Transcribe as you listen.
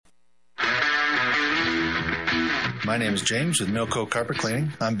My name is James with Milco Carpet Cleaning.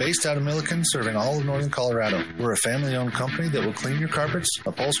 I'm based out of Milliken, serving all of northern Colorado. We're a family-owned company that will clean your carpets,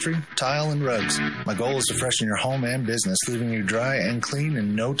 upholstery, tile, and rugs. My goal is to freshen your home and business, leaving you dry and clean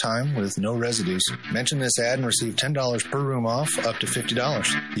in no time with no residues. Mention this ad and receive $10 per room off, up to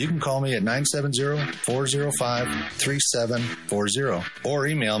 $50. You can call me at 970-405-3740 or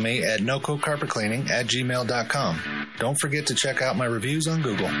email me at nococarpetcleaning@gmail.com. Don't forget to check out my reviews on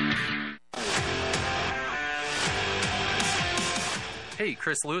Google. Hey,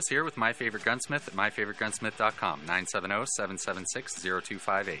 Chris Lewis here with My Favorite Gunsmith at myfavoritegunsmith.com,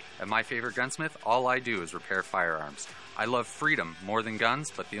 970-776-0258. At My Favorite Gunsmith, all I do is repair firearms. I love freedom more than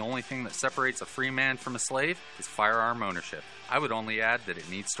guns, but the only thing that separates a free man from a slave is firearm ownership. I would only add that it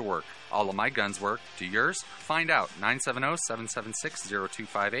needs to work. All of my guns work. Do yours? Find out.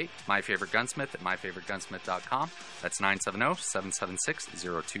 970-776-0258. My Favorite Gunsmith at myfavoritegunsmith.com. That's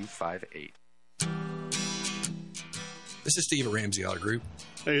 970-776-0258. This is Steve at Ramsey Auto Group.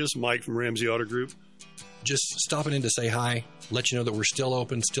 Hey, this is Mike from Ramsey Auto Group. Just stopping in to say hi, let you know that we're still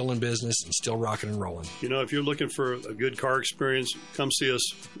open, still in business, and still rocking and rolling. You know, if you're looking for a good car experience, come see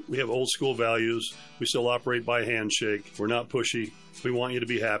us. We have old school values. We still operate by handshake. We're not pushy. We want you to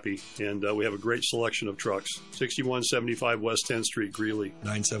be happy, and we have a great selection of trucks. 6175 West 10th Street, Greeley.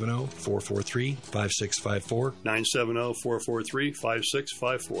 970-443-5654.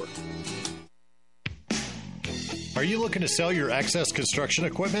 970-443-5654. Are you looking to sell your access construction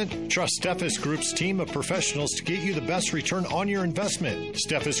equipment? Trust Steffes Group's team of professionals to get you the best return on your investment.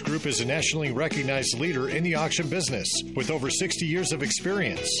 Steffes Group is a nationally recognized leader in the auction business with over 60 years of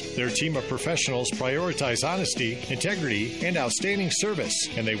experience. Their team of professionals prioritize honesty, integrity, and outstanding service,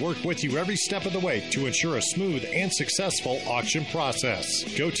 and they work with you every step of the way to ensure a smooth and successful auction process.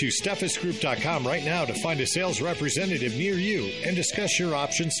 Go to steffesgroup.com right now to find a sales representative near you and discuss your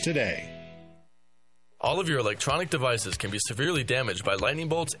options today. All of your electronic devices can be severely damaged by lightning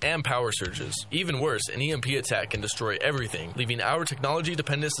bolts and power surges. Even worse, an EMP attack can destroy everything, leaving our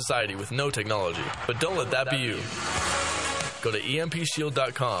technology-dependent society with no technology. But don't let that be you. Go to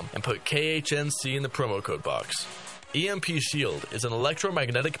EMPShield.com and put KHNC in the promo code box. EMP Shield is an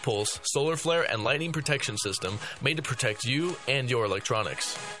electromagnetic pulse, solar flare, and lightning protection system made to protect you and your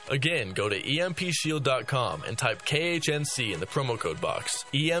electronics. Again, go to EMPShield.com and type KHNC in the promo code box.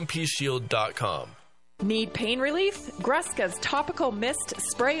 EMPShield.com. Need pain relief? Greska's Topical Mist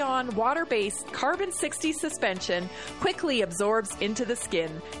Spray-On Water-Based Carbon 60 Suspension quickly absorbs into the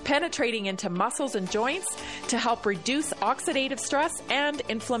skin, penetrating into muscles and joints to help reduce oxidative stress and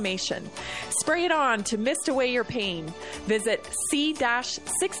inflammation. Spray it on to mist away your pain. Visit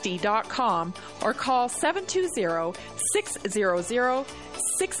c-60.com or call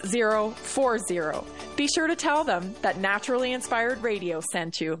 720-600-6040. Be sure to tell them that Naturally Inspired Radio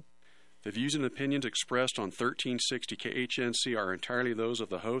sent you. The views and opinions expressed on 1360 KHNC are entirely those of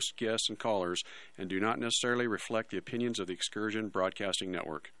the host, guests, and callers and do not necessarily reflect the opinions of the Excursion Broadcasting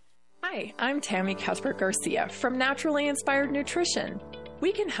Network. Hi, I'm Tammy Cuthbert Garcia from Naturally Inspired Nutrition.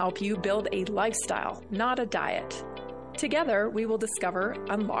 We can help you build a lifestyle, not a diet. Together, we will discover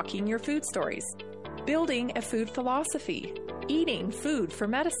unlocking your food stories, building a food philosophy, eating food for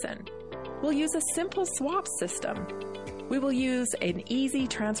medicine. We'll use a simple swap system. We will use an easy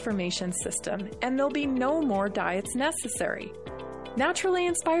transformation system, and there'll be no more diets necessary. Naturally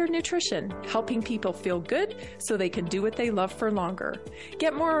Inspired Nutrition, helping people feel good so they can do what they love for longer.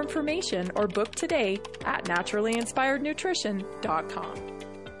 Get more information or book today at naturallyinspirednutrition.com.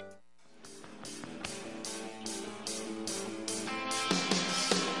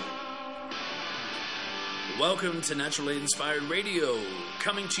 Welcome to Naturally Inspired Radio,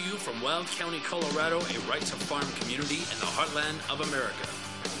 coming to you from Wild County, Colorado, a right-to-farm community in the heartland of America.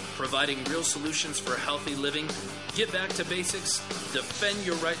 Providing real solutions for healthy living, get back to basics, defend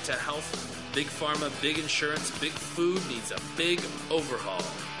your right to health. Big pharma, big insurance, big food needs a big overhaul.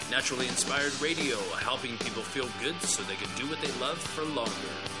 Naturally Inspired Radio, helping people feel good so they can do what they love for longer.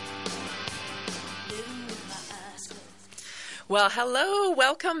 Well, hello,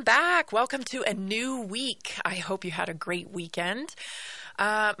 welcome back. Welcome to a new week. I hope you had a great weekend.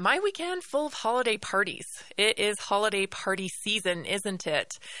 My weekend full of holiday parties. It is holiday party season, isn't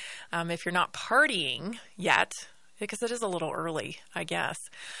it? If you're not partying yet, because it is a little early, I guess.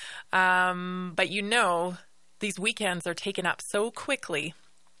 But you know, these weekends are taken up so quickly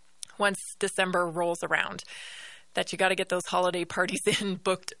once December rolls around, that you got to get those holiday parties in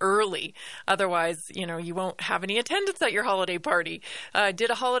booked early. Otherwise, you know, you won't have any attendance at your holiday party. Did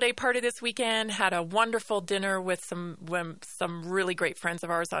a holiday party this weekend, had a wonderful dinner with some really great friends of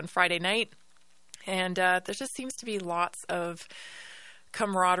ours on Friday night. And there just seems to be lots of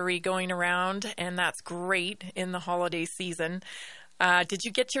camaraderie going around, and that's great in the holiday season. Did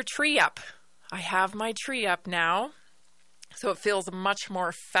you get your tree up? I have my tree up now, so it feels much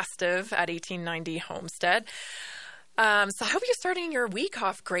more festive at 1890 Homestead. So I hope you're starting your week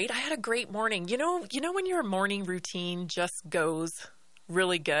off great. I had a great morning. You know when your morning routine just goes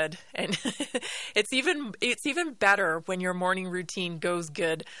really good, and it's even better when your morning routine goes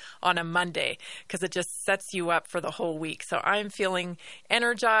good on a Monday, because it just sets you up for the whole week. So I'm feeling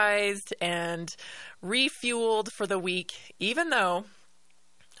energized and refueled for the week, even though,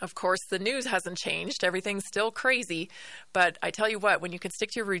 of course, the news hasn't changed. Everything's still crazy. But I tell you what, when you can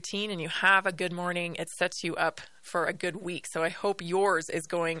stick to your routine and you have a good morning, it sets you up for a good week. So I hope yours is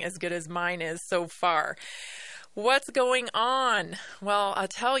going as good as mine is so far. What's going on? Well, I'll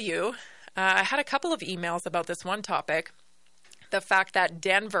tell you, I had a couple of emails about this one topic. The fact that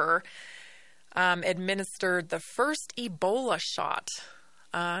Denver administered the first Ebola shot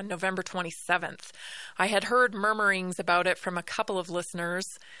November 27th. I had heard murmurings about it from a couple of listeners,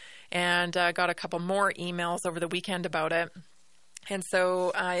 and got a couple more emails over the weekend about it. And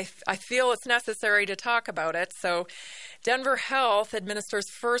so I feel it's necessary to talk about it. So Denver Health administers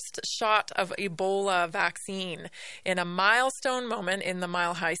first shot of Ebola vaccine. In a milestone moment in the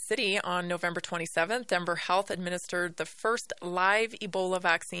Mile High City on November 27th, Denver Health administered the first live Ebola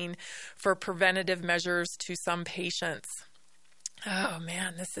vaccine for preventative measures to some patients. Oh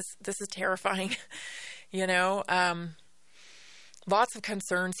man, this is terrifying. Lots of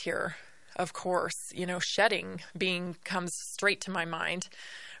concerns here. Of course, shedding comes straight to my mind,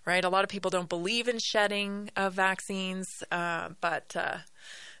 right? A lot of people don't believe in shedding of vaccines, but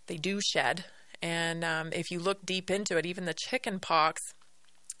they do shed. And if you look deep into it, even the chickenpox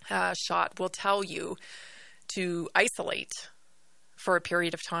shot will tell you to isolate for a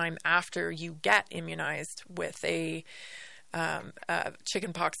period of time after you get immunized with a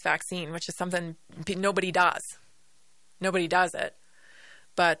chickenpox vaccine, which is something nobody does. Nobody does it,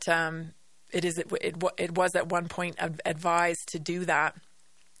 but it was at one point advised to do that.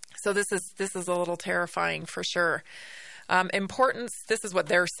 So this is a little terrifying for sure. Importance, this is what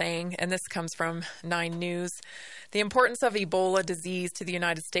they're saying, and this comes from 9 News. The importance of Ebola disease to the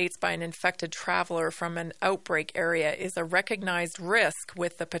United States by an infected traveler from an outbreak area is a recognized risk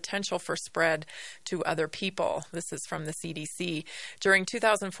with the potential for spread to other people. This is from the CDC. During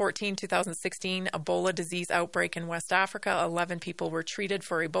 2014-2016 Ebola disease outbreak in West Africa, 11 people were treated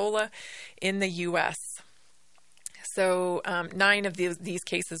for Ebola in the U.S. So 9 of these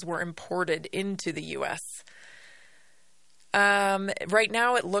cases were imported into the U.S. Right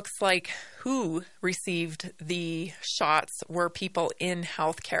now, it looks like who received the shots were people in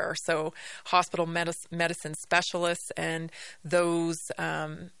healthcare, so hospital medicine specialists and those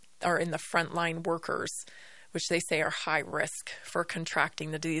are in the frontline workers, which they say are high risk for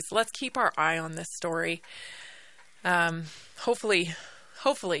contracting the disease. Let's keep our eye on this story. Hopefully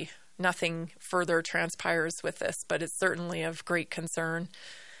nothing further transpires with this, but it's certainly of great concern.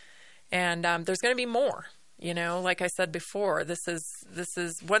 And there's going to be more. Like I said before, this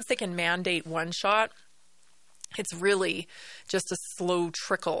is once they can mandate one shot, it's really just a slow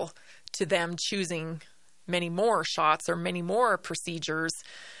trickle to them choosing many more shots or many more procedures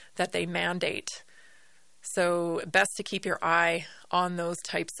that they mandate. So best to keep your eye on those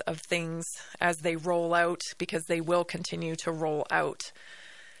types of things as they roll out, because they will continue to roll out.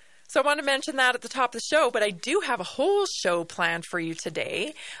 So I want to mention that at the top of the show, but I do have a whole show planned for you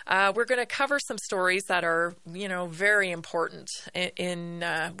today. We're going to cover some stories that are, very important in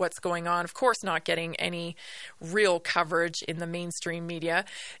what's going on. Of course, not getting any real coverage in the mainstream media.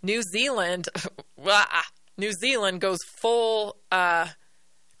 New Zealand goes full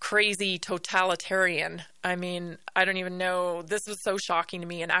crazy totalitarian. I mean, I don't even know. This was so shocking to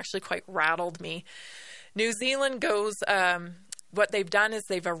me and actually quite rattled me. New Zealand goes... what they've done is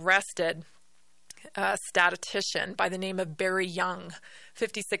they've arrested a statistician by the name of Barry Young,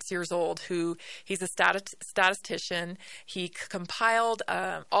 56 years old, he's a statistician. He compiled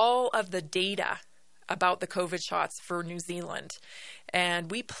all of the data about the COVID shots for New Zealand. And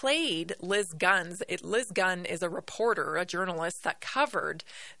we played Liz Gunn's. Liz Gunn is a reporter, a journalist that covered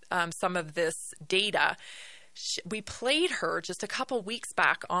some of this data. We played her just a couple weeks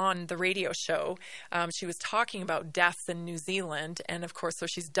back on the radio show. She was talking about deaths in New Zealand. And of course, so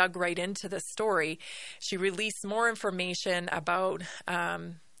she's dug right into the story. She released more information about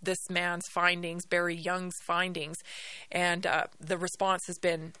this man's findings, Barry Young's findings. And the response has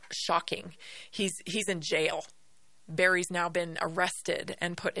been shocking. He's in jail. Barry's now been arrested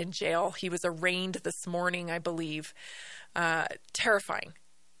and put in jail. He was arraigned this morning, I believe. Terrifying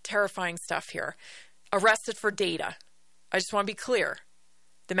stuff here. Arrested for data. I just want to be clear.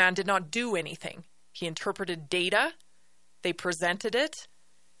 The man did not do anything. He interpreted data. They presented it.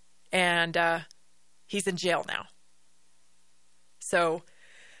 And he's in jail now. So,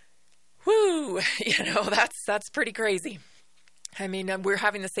 that's pretty crazy. I mean, we're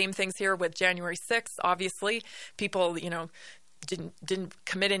having the same things here with January 6th. Obviously, people, didn't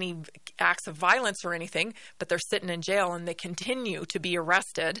commit any acts of violence or anything, but they're sitting in jail and they continue to be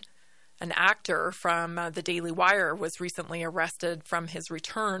arrested. An actor from the Daily Wire was recently arrested from his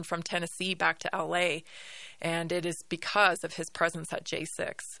return from Tennessee back to LA, and it is because of his presence at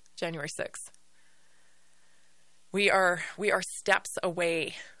January 6th. We are steps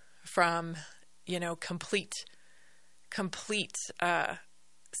away from, complete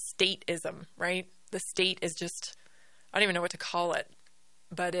stateism, right? The state is just, I don't even know what to call it,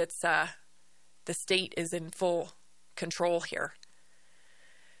 but it's the state is in full control here.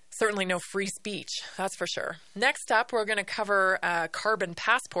 Certainly no free speech, that's for sure. Next up, we're going to cover carbon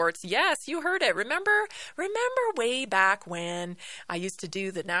passports. Yes, you heard it. Remember way back when I used to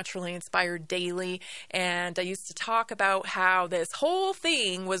do the Naturally Inspired Daily, and I used to talk about how this whole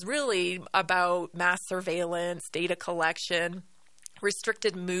thing was really about mass surveillance, data collection,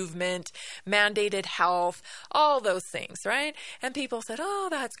 restricted movement, mandated health, all those things, right? And people said, oh,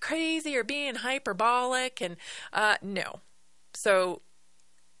 that's crazy, or being hyperbolic, and no. So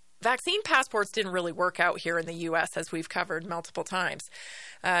vaccine passports didn't really work out here in the U.S., as we've covered multiple times,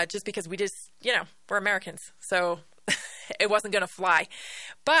 just because we just, we're Americans. So it wasn't going to fly.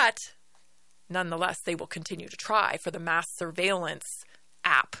 But nonetheless, they will continue to try for the mass surveillance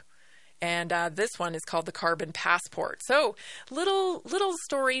app. And this one is called the Carbon Passport. So little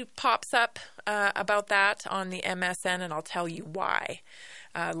story pops up about that on the MSN, and I'll tell you why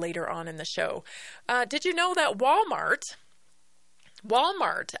later on in the show. Did you know that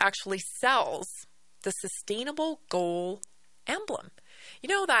Walmart actually sells the Sustainable Goal emblem? You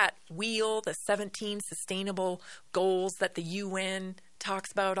know that wheel, the 17 sustainable goals that the UN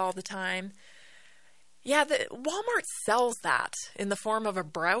talks about all the time? Yeah, Walmart sells that in the form of a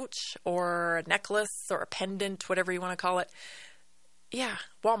brooch or a necklace or a pendant, whatever you want to call it. Yeah,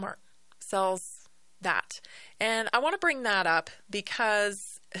 Walmart sells that. And I want to bring that up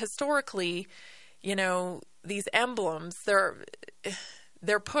because historically, these emblems,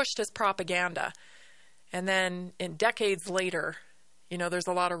 they're pushed as propaganda. And then in decades later, there's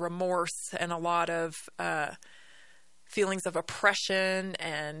a lot of remorse and a lot of feelings of oppression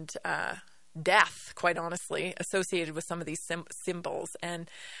and death, quite honestly, associated with some of these symbols. And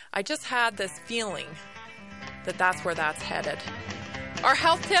I just had this feeling that that's where that's headed. Our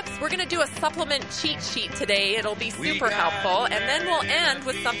health tips, we're going to do a supplement cheat sheet today. It'll be super helpful. And then we'll end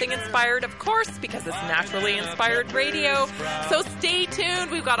with something inspired, of course, because it's Naturally Inspired Radio. So stay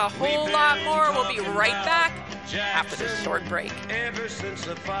tuned. We've got a whole lot more. We'll be right back after this short break. Ever since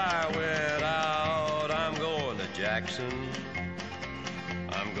the fire went out, I'm going to Jackson.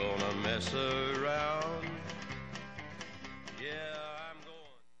 I'm going to mess around.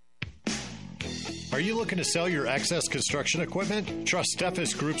 Are you looking to sell your excess construction equipment? Trust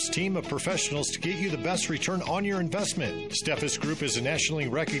Steffes Group's team of professionals to get you the best return on your investment. Steffes Group is a nationally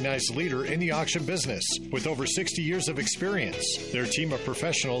recognized leader in the auction business with over 60 years of experience. Their team of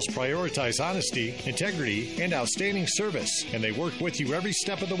professionals prioritize honesty, integrity, and outstanding service, and they work with you every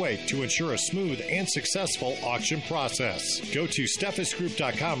step of the way to ensure a smooth and successful auction process. Go to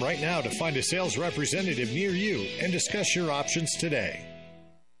SteffesGroup.com right now to find a sales representative near you and discuss your options today.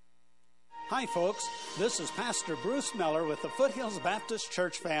 Hi, folks. This is Pastor Bruce Miller with the Foothills Baptist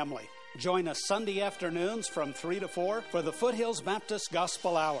Church family. Join us Sunday afternoons from 3 to 4 for the Foothills Baptist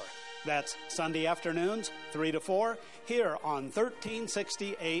Gospel Hour. That's Sunday afternoons, 3 to 4, here on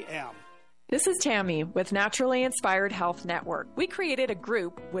 1360 AM. This is Tammy with Naturally Inspired Health Network. We created a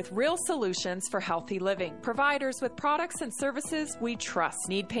group with real solutions for healthy living. Providers with products and services we trust.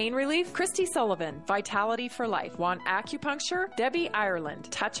 Need pain relief? Christy Sullivan, Vitality for Life. Want acupuncture? Debbie Ireland,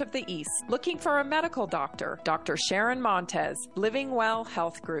 Touch of the East. Looking for a medical doctor? Dr. Sharon Montez, Living Well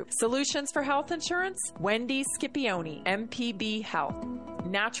Health Group. Solutions for health insurance? Wendy Scipione, MPB Health.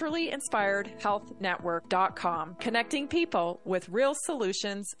 NaturallyInspiredHealthNetwork.com. Connecting people with real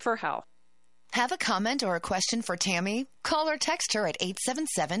solutions for health. Have a comment or a question for Tammy? Call or text her at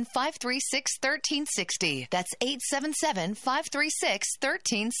 877-536-1360. That's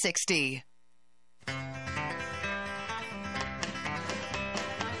 877-536-1360.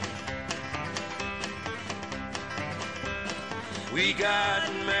 We got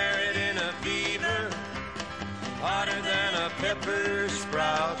married in a fever, hotter than a pepper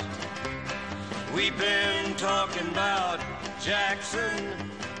sprout. We've been talking about Jackson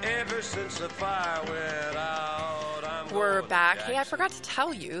ever since the fire went out. I'm We're back. Hey, I forgot to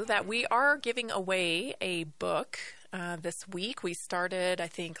tell you that we are giving away a book this week. We started, I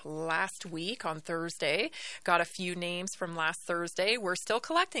think, last week on Thursday. Got a few names from last Thursday. We're still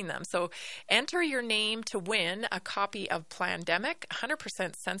collecting them. So enter your name to win a copy of Plandemic,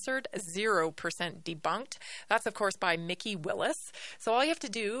 100% censored, 0% debunked. That's, of course, by Mickey Willis. So all you have to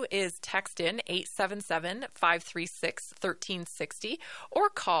do is text in 877-536-1360 or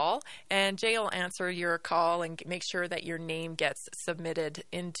call, and Jay will answer your call and make sure that your name gets submitted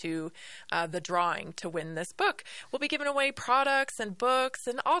into the drawing to win this book. We'll be giving away products and books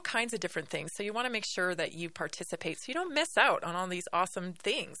and all kinds of different things. So you want to make sure that you participate so you don't miss out on all these awesome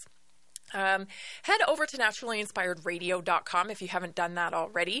things. Head over to naturallyinspiredradio.com if you haven't done that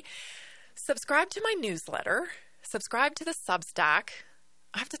already. Subscribe to my newsletter. Subscribe to the Substack.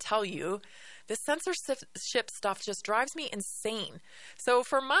 I have to tell you, this censorship stuff just drives me insane. So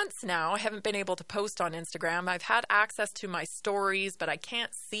for months now, I haven't been able to post on Instagram. I've had access to my stories, but I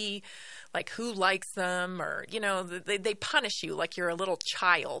can't see like who likes them, or, you know, they punish you like you're a little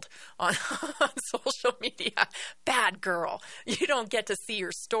child on social media. Bad girl. You don't get to see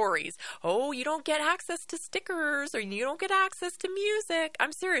your stories. Oh, you don't get access to stickers, or you don't get access to music.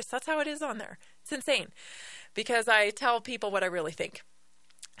 I'm serious. That's how it is on there. It's insane because I tell people what I really think.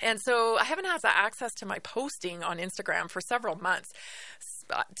 And so I haven't had access to my posting on Instagram for several months.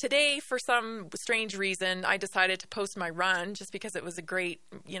 Today, for some strange reason, I decided to post my run just because it was a great,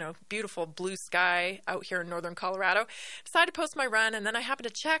 you know, beautiful blue sky out here in northern Colorado. Decided to post my run, and then I happened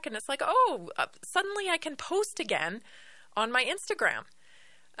to check, and it's like, suddenly I can post again on my Instagram.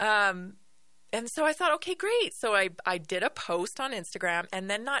 And so I thought, okay, great. So I did a post on Instagram, and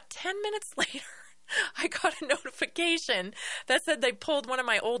then not 10 minutes later, I got a notification that said they pulled one of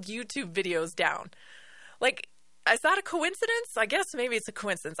my old YouTube videos down. Like, is that a coincidence? I guess maybe it's a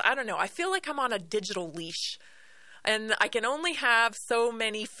coincidence. I don't know. I feel like I'm on a digital leash, and I can only have so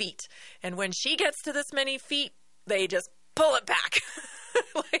many feet. And when she gets to this many feet, they just pull it back.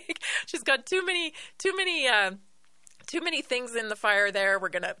 Like, she's got too many things in the fire there. We're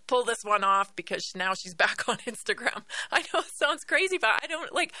going to pull this one off because now she's back on Instagram. I know it sounds crazy, but I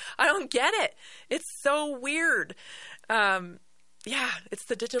don't get it. It's so weird. It's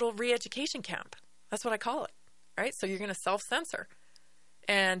the digital re-education camp. That's what I call it. Right? So you're going to self-censor.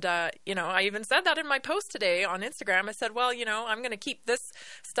 And, I even said that in my post today on Instagram. I said, well, I'm going to keep this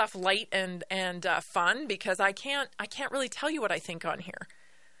stuff light and fun because I can't really tell you what I think on here.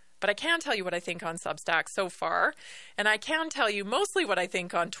 But I can tell you what I think on Substack so far. And I can tell you mostly what I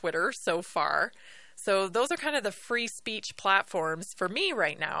think on Twitter so far. So those are kind of the free speech platforms for me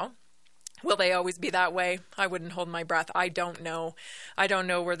right now. Will they always be that way? I wouldn't hold my breath. I don't know. I don't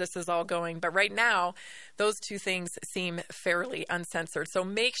know where this is all going. But right now, those two things seem fairly uncensored. So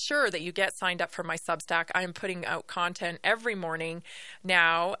make sure that you get signed up for my Substack. I'm putting out content every morning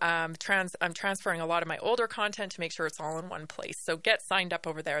now. I'm transferring a lot of my older content to make sure it's all in one place. So get signed up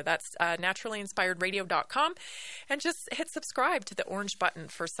over there. That's naturallyinspiredradio.com. And just hit subscribe to the orange button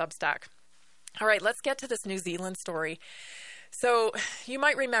for Substack. All right, let's get to this New Zealand story. So you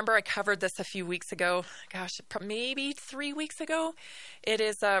might remember I covered this a few weeks ago. Gosh, maybe 3 weeks ago. It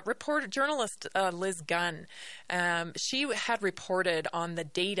is journalist Liz Gunn. She had reported on the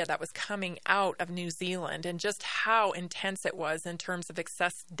data that was coming out of New Zealand and just how intense it was in terms of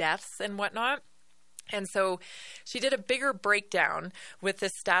excess deaths and whatnot. And so she did a bigger breakdown with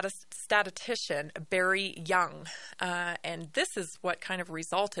this statistician, Barry Young. And this is what kind of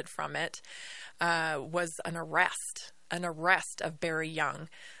resulted from it, was an arrest of Barry Young.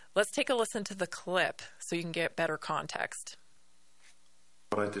 Let's take a listen to the clip so you can get better context.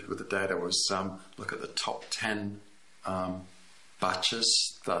 What I did with the data was look at the top 10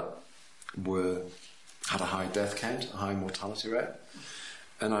 batches that had a high death count, a high mortality rate,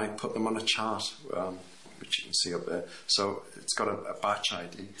 and I put them on a chart, which you can see up there. So it's got a batch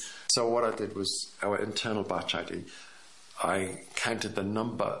ID. So what I did was our internal batch ID. I counted the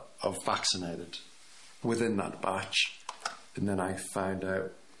number of vaccinated within that batch, and then I found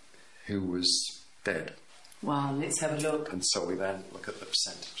out who was dead. Wow, let's have a look. And so we then look at the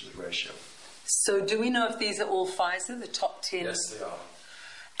percentage of the ratio. So do we know if these are all Pfizer, the top 10? Yes, they are.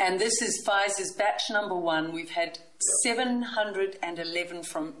 And this is Pfizer's batch number 1. We've had 711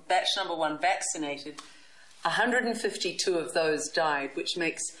 from batch number 1 vaccinated. 152 of those died, which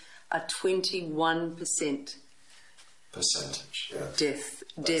makes a 21% percentage, yeah. Death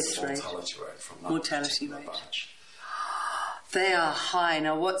rate. Mortality rate from that mortality rate. Batch. They are high.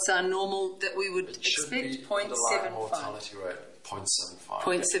 Now, what's our normal that we would expect? 0.75. Mortality rate 0.75.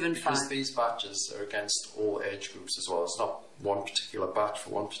 0.75. Because these batches are against all age groups as well. It's not one particular batch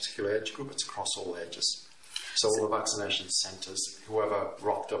for one particular age group. It's across all ages. So all the vaccination centres, whoever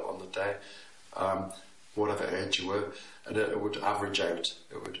rocked up on the day, whatever age you were, and it would average out.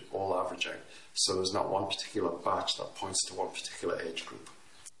 It would all average out. So there's not one particular batch that points to one particular age group.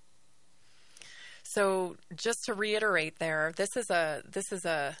 So just to reiterate there, this is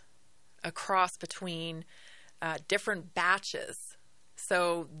a cross between different batches.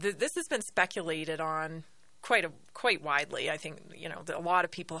 So this has been speculated on quite widely. I think, a lot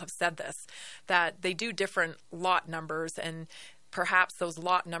of people have said this, that they do different lot numbers, and perhaps those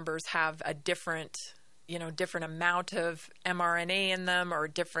lot numbers have a different amount of mRNA in them, or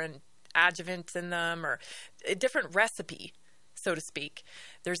different adjuvants in them, or a different recipe, so to speak.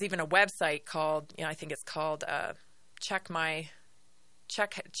 There's even a website called, I think it's called Check My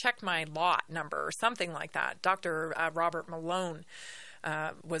Lot Number or something like that. Dr. Robert Malone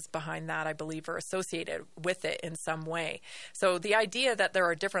was behind that, I believe, or associated with it in some way. So the idea that there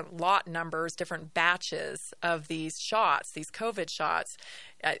are different lot numbers, different batches of these shots, these COVID shots,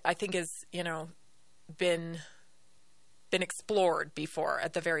 I think is, been explored before,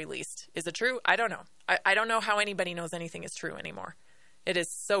 at the very least. Is it true? I don't know. I don't know how anybody knows anything is true anymore. It is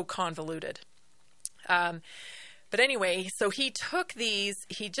so convoluted. But anyway, so he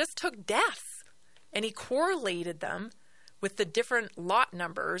just took deaths, and he correlated them with the different lot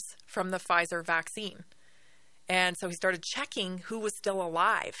numbers from the Pfizer vaccine. And so he started checking who was still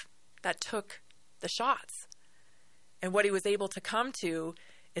alive that took the shots. And what he was able to come to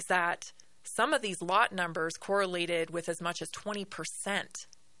is that some of these lot numbers correlated with as much as 20%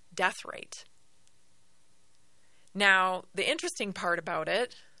 death rate. Now, the interesting part about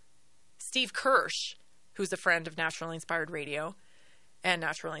it, Steve Kirsch, who's a friend of Naturally Inspired Radio and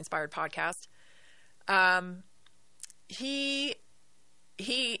Naturally Inspired Podcast, he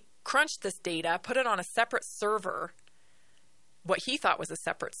crunched this data, put it on a separate server, what he thought was a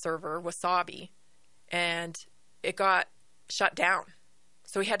separate server, Wasabi, and it got shut down.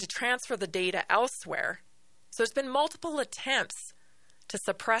 So he had to transfer the data elsewhere. So there's been multiple attempts to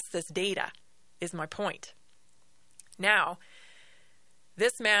suppress this data, is my point. Now,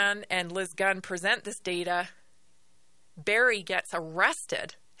 this man and Liz Gunn present this data. Barry gets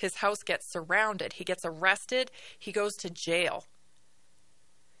arrested. His house gets surrounded. He gets arrested. He goes to jail.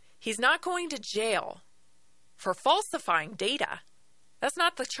 He's not going to jail for falsifying data. That's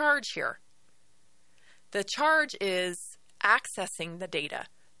not the charge here. The charge is accessing the data,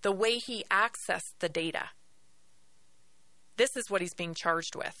 the way he accessed the data. This is what he's being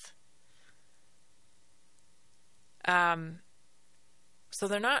charged with. So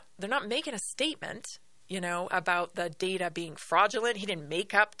they're not making a statement, about the data being fraudulent. He didn't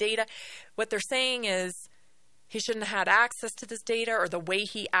make up data. What they're saying is he shouldn't have had access to this data, or the way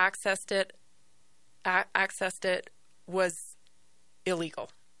he accessed it was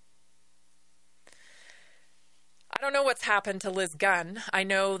illegal. I don't know what's happened to Liz Gunn. I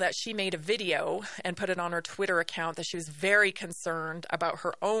know that she made a video and put it on her Twitter account that she was very concerned about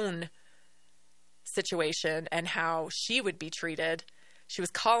her own situation and how she would be treated. She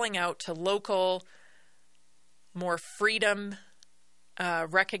was calling out to local, more freedom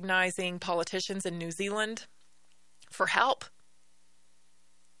recognizing politicians in New Zealand for help,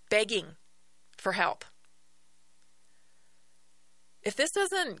 begging for help. If this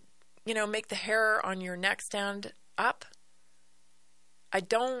doesn't, make the hair on your neck stand up, I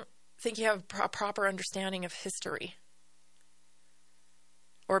don't think you have a proper understanding of history.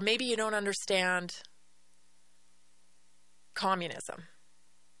 Or maybe you don't understand communism.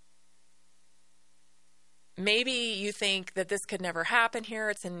 Maybe you think that this could never happen here.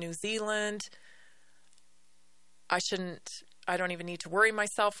 It's in New Zealand. I don't even need to worry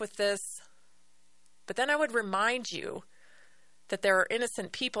myself with this. But then I would remind you that there are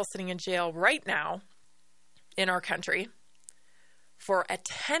innocent people sitting in jail right now in our country for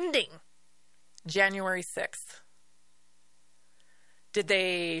attending January 6th. Did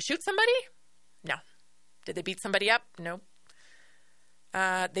they shoot somebody? No. Did they beat somebody up? No.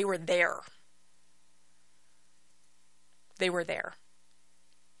 They were there. They were there.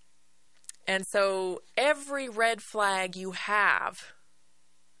 And so every red flag you have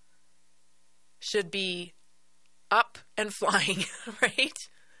should be up and flying, right?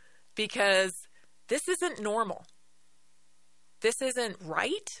 Because this isn't normal. This isn't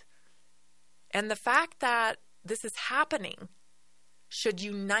right. And the fact that this is happening should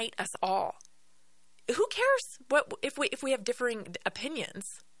unite us all. Who cares if we have differing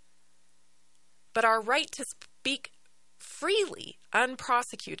opinions? But our right to speak freely,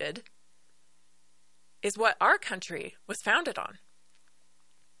 unprosecuted, is what our country was founded on.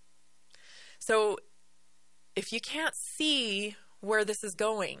 So if you can't see where this is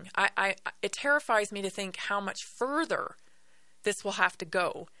going. It terrifies me to think how much further this will have to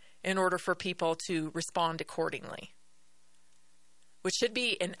go in order for people to respond accordingly. Which should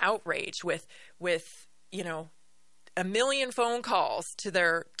be an outrage with 1 million phone calls to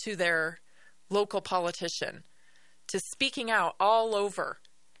their local politician, to speaking out all over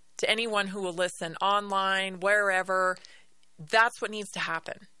to anyone who will listen, online, wherever. That's what needs to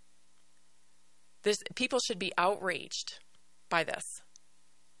happen. People should be outraged by this.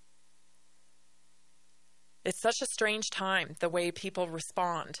 It's such a strange time, the way people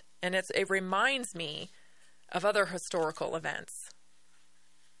respond. And it reminds me of other historical events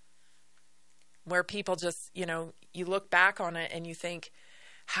where people just, you look back on it and you think,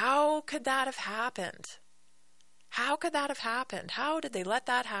 how could that have happened? How could that have happened? How did they let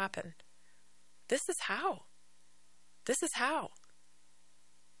that happen? This is how. This is how.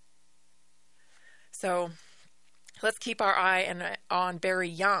 So let's keep our eye on Barry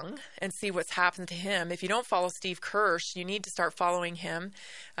Young and see what's happened to him. If you don't follow Steve Kirsch, you need to start following him.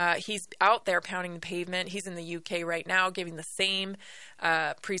 He's out there pounding the pavement. He's in the UK right now giving the same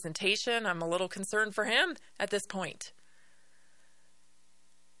presentation. I'm a little concerned for him at this point.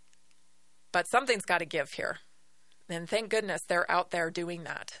 But something's got to give here. And thank goodness they're out there doing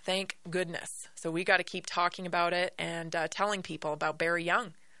that. Thank goodness. So we got to keep talking about it and telling people about Barry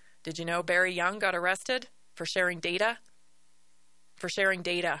Young. Did you know Barry Young got arrested for sharing data? For sharing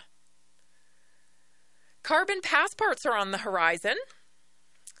data. Carbon passports are on the horizon.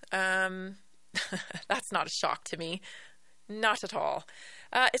 That's not a shock to me. Not at all.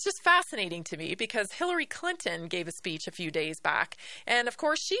 It's just fascinating to me because Hillary Clinton gave a speech a few days back. And, of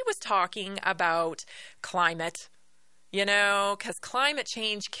course, she was talking about climate, because climate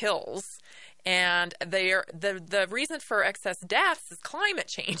change kills. And the reason for excess deaths is climate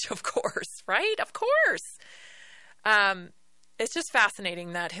change, of course, right? Of course. It's just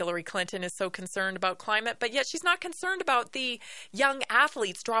fascinating that Hillary Clinton is so concerned about climate, but yet she's not concerned about the young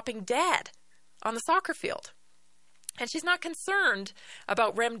athletes dropping dead on the soccer field. And she's not concerned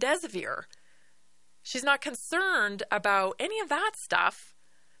about remdesivir. She's not concerned about any of that stuff.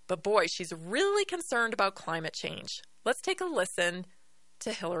 But boy, she's really concerned about climate change. Let's take a listen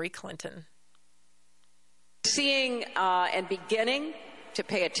to Hillary Clinton. Seeing and beginning to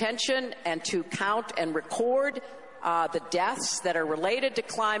pay attention and to count and record the deaths that are related to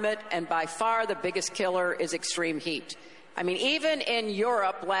climate, and by far the biggest killer is extreme heat. I mean, even in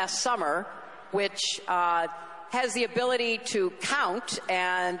Europe last summer, which has the ability to count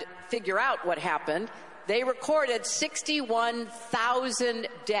and figure out what happened, they recorded 61,000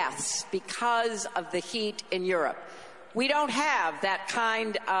 deaths because of the heat in Europe. We don't have that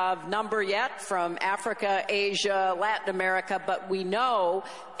kind of number yet from Africa, Asia, Latin America, but we know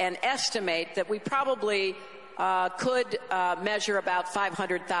and estimate that we probably could measure about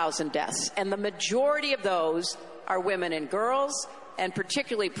 500,000 deaths. And the majority of those are women and girls, and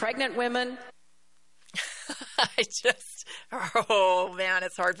particularly pregnant women. Oh man,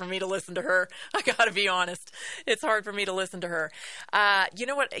 it's hard for me to listen to her. I gotta be honest. It's hard for me to listen to her. You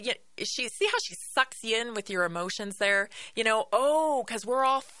know what? See how she sucks you in with your emotions there? Because we're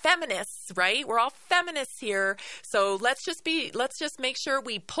all feminists, right? We're all feminists here. So let's just make sure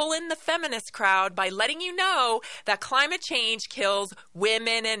we pull in the feminist crowd by letting you know that climate change kills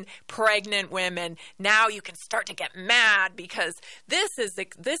women and pregnant women. Now you can start to get mad because this is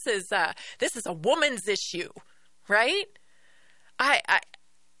a woman's issue, right?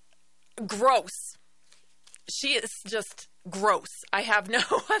 Gross. She is just gross. I have no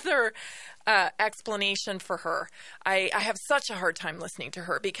other explanation for her. I have such a hard time listening to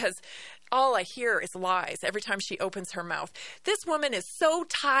her because all I hear is lies every time she opens her mouth. This woman is so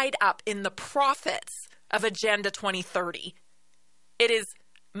tied up in the profits of Agenda 2030. It is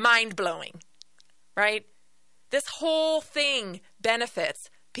mind-blowing, right? This whole thing benefits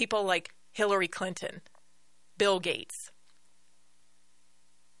people like Hillary Clinton, Bill Gates.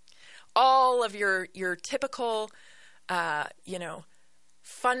 All of your typical,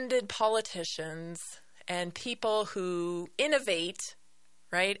 funded politicians and people who innovate,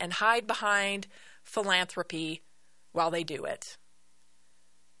 right, and hide behind philanthropy while they do it.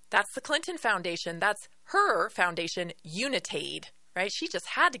 That's the Clinton Foundation. That's her foundation, Unitaid, right? She just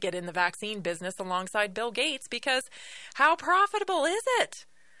had to get in the vaccine business alongside Bill Gates because how profitable is it?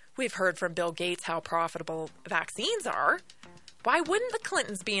 We've heard from Bill Gates how profitable vaccines are. Why wouldn't the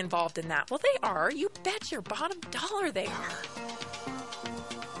Clintons be involved in that? Well, they are. You bet your bottom dollar they are.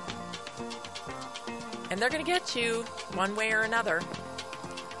 And they're going to get you one way or another.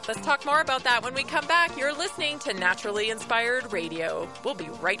 Let's talk more about that when we come back. You're listening to Naturally Inspired Radio. We'll be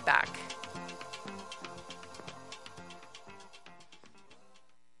right back.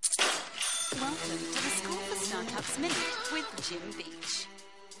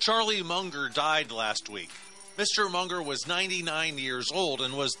 Charlie Munger died last week. Mr. Munger was 99 years old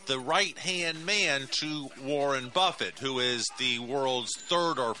and was the right-hand man to Warren Buffett, who is the world's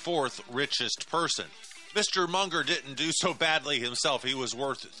third or fourth richest person. Mr. Munger didn't do so badly himself. He was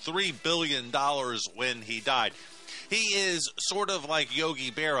worth $3 billion when he died. He is sort of like Yogi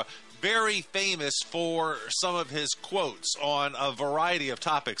Berra, very famous for some of his quotes on a variety of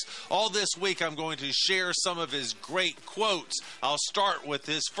topics. All this week, I'm going to share some of his great quotes. I'll start with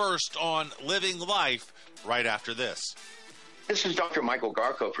his first on living life right after this. This is Dr. Michael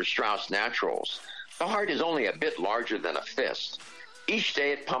Garko for Strauss Naturals. The heart is only a bit larger than a fist. Each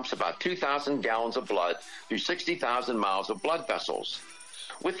day it pumps about 2,000 gallons of blood through 60,000 miles of blood vessels.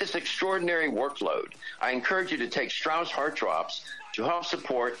 With this extraordinary workload, I encourage you to take Strauss Heart Drops to help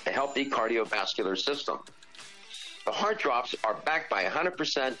support a healthy cardiovascular system. The Heart Drops are backed by a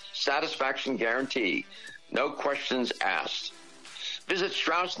 100% satisfaction guarantee. No questions asked. Visit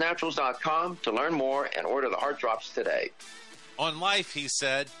StraussNaturals.com to learn more and order the Heart Drops today. On life, he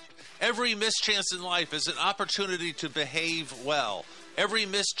said, every mischance in life is an opportunity to behave well. Every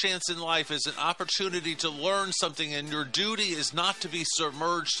mischance in life is an opportunity to learn something, and your duty is not to be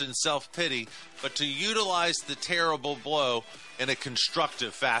submerged in self-pity, but to utilize the terrible blow in a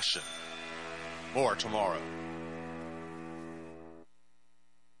constructive fashion. More tomorrow.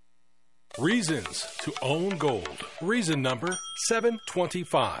 Reasons to own gold. Reason number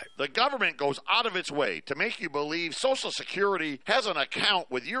 725. The government goes out of its way to make you believe Social Security has an account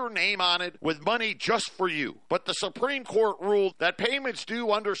with your name on it with money just for you. But the Supreme Court ruled that payments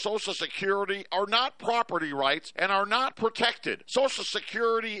due under Social Security are not property rights and are not protected. Social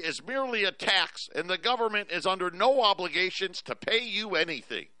Security is merely a tax, and the government is under no obligations to pay you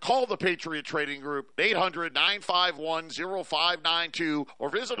anything. Call the Patriot Trading Group, 800-951-0592, or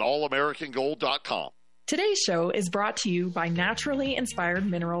visit allamericangold.com. Today's show is brought to you by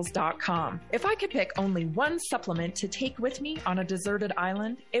NaturallyInspiredMinerals.com. If I could pick only one supplement to take with me on a deserted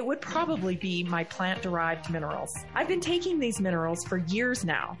island, it would probably be my plant-derived minerals. I've been taking these minerals for years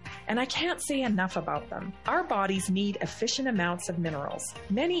now, and I can't say enough about them. Our bodies need efficient amounts of minerals,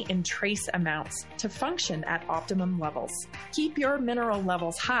 many in trace amounts, to function at optimum levels. Keep your mineral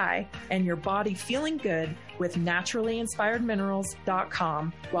levels high and your body feeling good with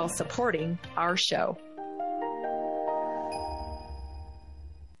NaturallyInspiredMinerals.com while supporting our show.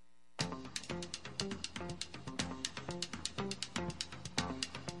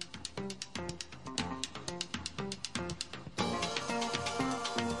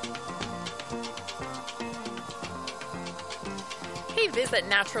 Visit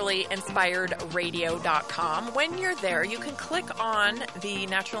naturallyinspiredradio.com. When you're there, you can click on the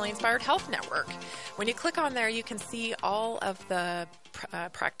Naturally Inspired Health Network. When you click on there, you can see all of the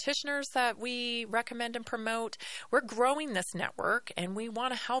practitioners that we recommend and promote. We're growing this network, and we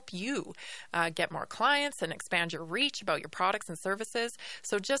want to help you get more clients and expand your reach about your products and services.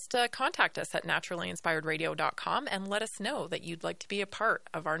 So just contact us at naturallyinspiredradio.com and let us know that you'd like to be a part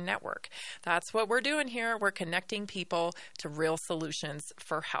of our network. That's what we're doing here. We're connecting people to real solutions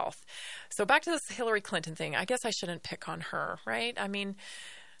for health. So back to this Hillary Clinton thing. I guess I shouldn't pick on her, right? I mean,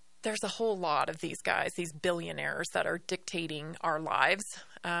 there's a whole lot of these guys, these billionaires that are dictating our lives.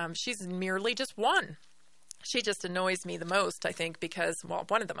 She's merely just one. She just annoys me the most, I think, because, well,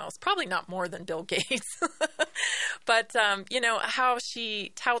 one of the most, probably not more than Bill Gates. But, how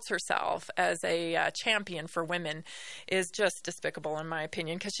she touts herself as a champion for women is just despicable, in my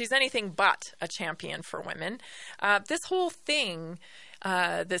opinion, because she's anything but a champion for women. This whole thing,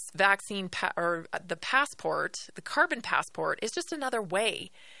 this vaccine the passport, the carbon passport, is just another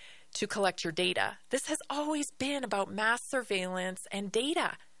way to collect your data. This has always been about mass surveillance and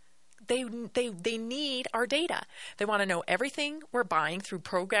data. They need our data. They want to know everything we're buying through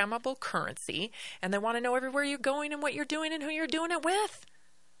programmable currency, and they want to know everywhere you're going and what you're doing and who you're doing it with.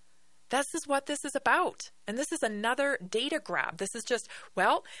 This is what this is about. And this is another data grab. This is just,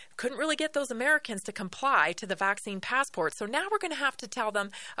 couldn't really get those Americans to comply to the vaccine passport. So now we're going to have to tell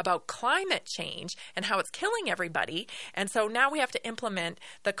them about climate change and how it's killing everybody. And so now we have to implement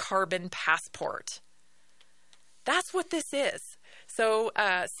the carbon passport. That's what this is. So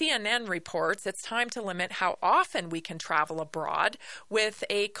CNN reports it's time to limit how often we can travel abroad with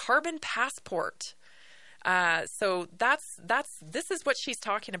a carbon passport. So this is what she's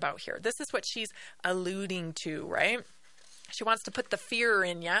talking about here. This is what she's alluding to, right? She wants to put the fear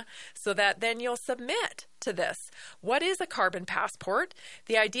in you so that then you'll submit to this. What is a carbon passport?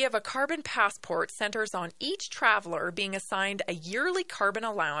 The idea of a carbon passport centers on each traveler being assigned a yearly carbon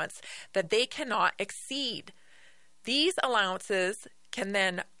allowance that they cannot exceed. These allowances can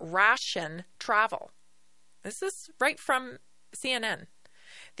then ration travel. This is right from CNN.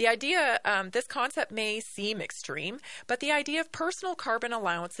 The idea, this concept may seem extreme, but the idea of personal carbon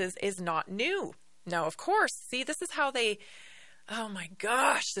allowances is not new. Now, of course, see, this is how they, oh my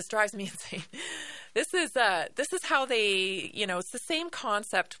gosh, this drives me insane. This is how they, it's the same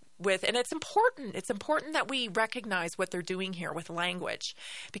concept with, and it's important that we recognize what they're doing here with language,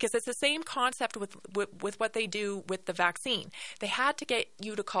 because it's the same concept with what they do with the vaccine. They had to get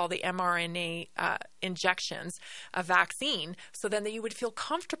you to call the mRNA injections a vaccine, so then that you would feel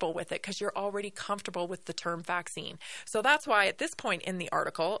comfortable with it, because you're already comfortable with the term vaccine. So that's why at this point in the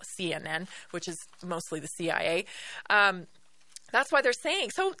article, CNN, which is mostly the CIA, that's why they're saying,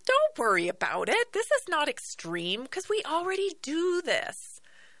 so don't worry about it. This is not extreme, because we already do this.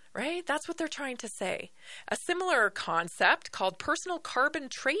 Right? That's what they're trying to say. A similar concept called personal carbon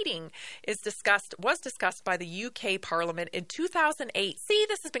trading was discussed by the UK Parliament in 2008. See,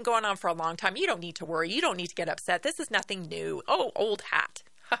 this has been going on for a long time. You don't need to worry. You don't need to get upset. This is nothing new. Oh, old hat.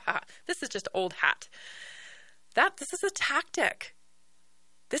 This is just old hat. This is a tactic.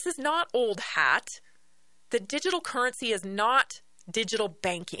 This is not old hat. The digital currency is not digital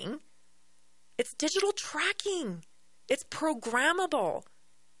banking. It's digital tracking. It's programmable.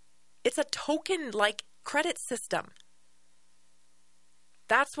 It's a token-like credit system.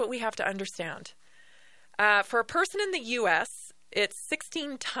 That's what we have to understand. For a person in the U.S., it's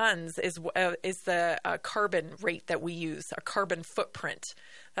 16 tons is the carbon rate that we use, our carbon footprint.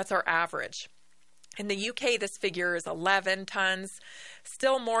 That's our average. In the UK, this figure is 11 tons,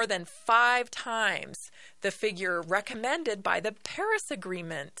 still more than 5 times the figure recommended by the Paris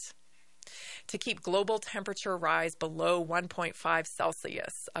Agreement to keep global temperature rise below 1.5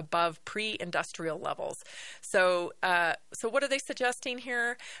 Celsius, above pre-industrial levels. So what are they suggesting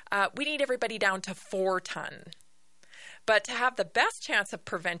here? We need everybody down to 4 tons. But to have the best chance of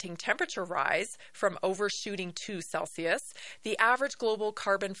preventing temperature rise from overshooting 2 Celsius, the average global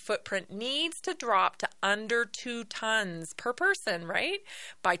carbon footprint needs to drop to under 2 tons per person, right?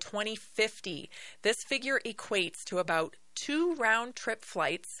 By 2050. This figure equates to about 2 round-trip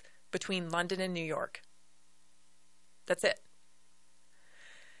flights between London and New York. That's it.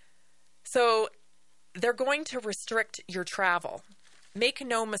 So they're going to restrict your travel. Make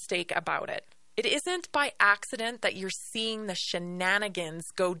no mistake about it. It isn't by accident that you're seeing the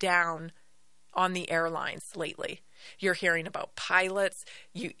shenanigans go down on the airlines lately. You're hearing about pilots,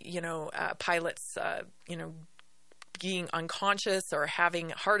 pilots being unconscious or having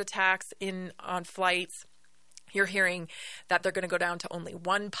heart attacks on flights. You're hearing that they're going to go down to only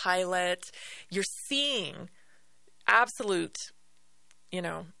 1 pilot. You're seeing absolute,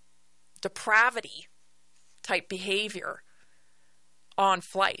 depravity type behavior on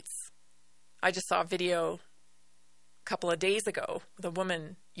flights. I just saw a video a couple of days ago with a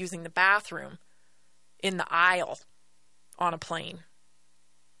woman using the bathroom in the aisle on a plane.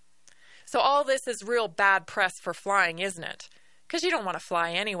 So all this is real bad press for flying, isn't it? Because you don't want to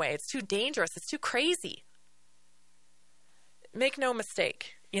fly anyway. It's too dangerous. It's too crazy. Make no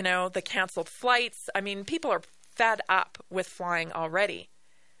mistake, the canceled flights. I mean, people are fed up with flying already.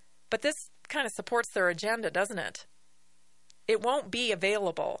 But this kind of supports their agenda, doesn't it? It won't be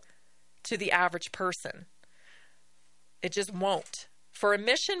available to the average person. It just won't. For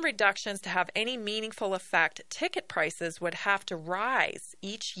emission reductions to have any meaningful effect, ticket prices would have to rise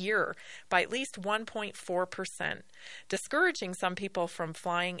each year by at least 1.4%, discouraging some people from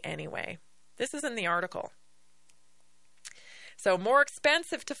flying anyway. This is in the article. So more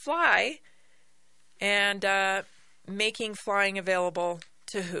expensive to fly, and making flying available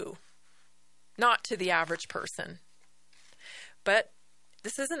to who? Not to the average person. But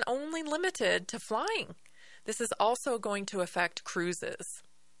this isn't only limited to flying. This is also going to affect cruises,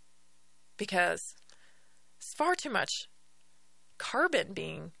 because it's far too much carbon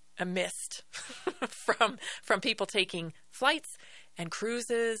being emitted from people taking flights and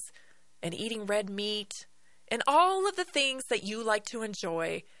cruises and eating red meat and all of the things that you like to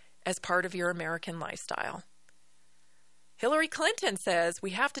enjoy as part of your American lifestyle. Hillary Clinton says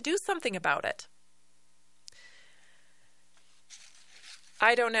we have to do something about it.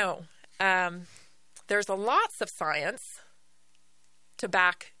 I don't know. There's lots of science to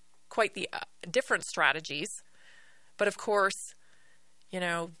back quite the different strategies. But of course,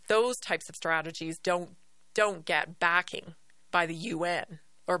 those types of strategies don't get backing by the UN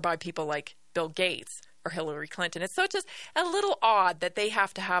or by people like Bill Gates or Hillary Clinton. It's so just a little odd that they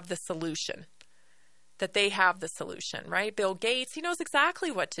have to have the solution. Right? Bill Gates, he knows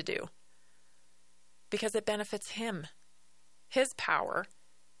exactly what to do because it benefits him, his power,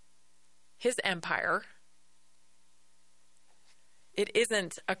 his empire. It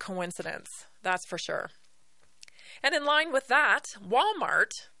isn't a coincidence, that's for sure. And in line with that,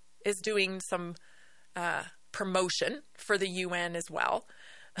 Walmart is doing some promotion for the UN as well.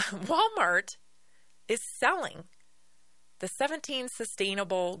 Walmart is selling the 17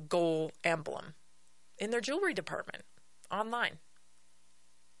 Sustainable Goal emblem in their jewelry department online.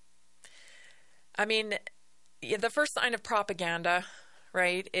 I mean, the first sign of propaganda,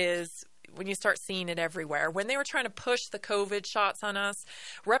 right, is when you start seeing it everywhere. When they were trying to push the COVID shots on us,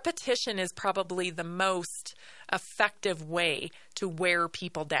 repetition is probably the most effective way to wear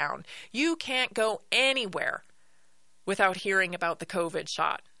people down. You can't go anywhere without hearing about the COVID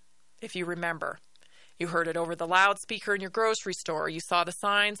shot, if you remember. You heard it over the loudspeaker in your grocery store. You saw the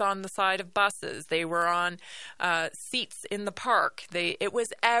signs on the side of buses. They were on seats in the park. It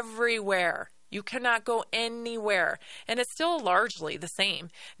was everywhere. You cannot go anywhere. And it's still largely the same.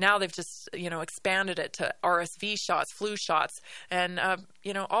 Now they've just, expanded it to RSV shots, flu shots, and,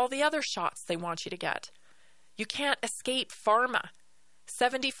 all the other shots they want you to get. You can't escape pharma.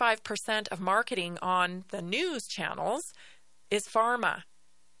 75% of marketing on the news channels is pharma.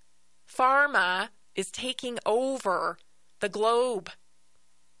 Pharma is taking over the globe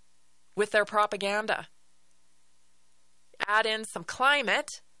with their propaganda. Add in some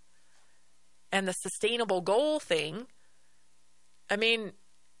climate and the sustainable goal thing. I mean,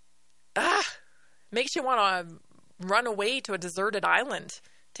 makes you want to run away to a deserted island,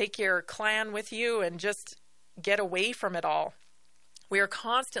 take your clan with you, and just get away from it all. We are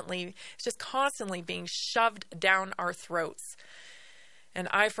it's just constantly being shoved down our throats. And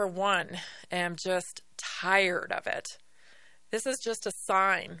I, for one, am just tired of it. This is just a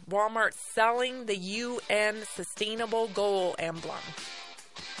sign. Walmart selling the UN Sustainable Goal emblem.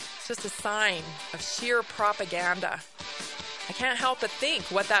 It's just a sign of sheer propaganda. I can't help but think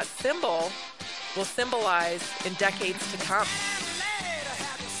what that symbol will symbolize in decades to come.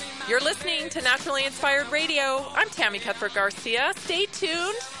 You're listening to Naturally Inspired Radio. I'm Tammy Cuthbert Garcia. Stay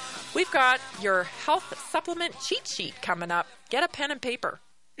tuned. We've got your health supplement cheat sheet coming up. Get a pen and paper.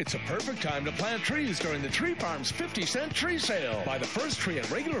 It's a perfect time to plant trees during the Tree Farm's 50-cent tree sale. Buy the first tree at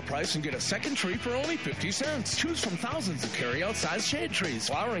regular price and get a second tree for only 50 cents. Choose from thousands of carry-out size shade trees,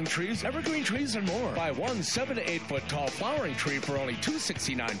 flowering trees, evergreen trees, and more. Buy one 7 to 8 foot tall flowering tree for only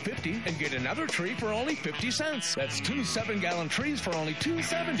 $269.50 and get another tree for only 50 cents. That's 2 7-gallon trees for only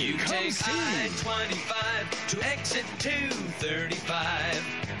 $2.70. You Come take see. I-25 to exit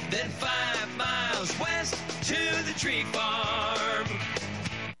 235, then 5 miles west to the Tree Farm.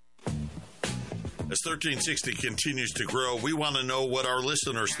 As 1360 continues to grow, we want to know what our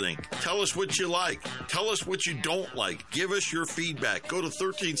listeners think. Tell us what you like. Tell us what you don't like. Give us your feedback. Go to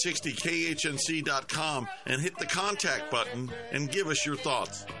 1360khnc.com and hit the contact button and give us your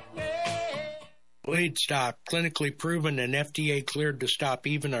thoughts. Bleed Stop, clinically proven and FDA cleared to stop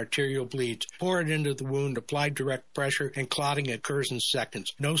even arterial bleeds. Pour it into the wound, apply direct pressure, and clotting occurs in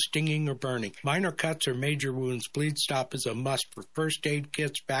seconds. No stinging or burning. Minor cuts or major wounds, Bleed Stop is a must for first aid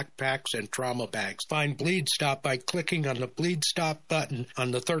kits, backpacks, and trauma bags. Find Bleed Stop by clicking on the Bleed Stop button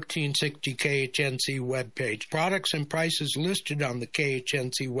on the 1360 KHNC webpage. Products and prices listed on the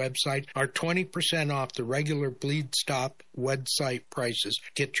KHNC website are 20% off the regular Bleed Stop website prices.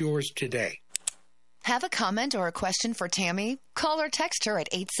 Get yours today. Have a comment or a question for Tammy? Call or text her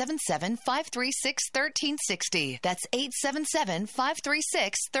at 877-536-1360. That's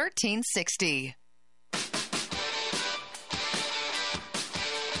 877-536-1360.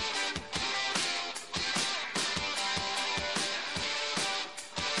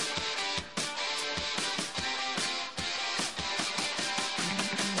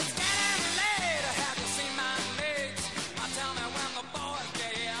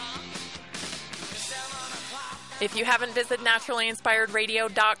 If you haven't visited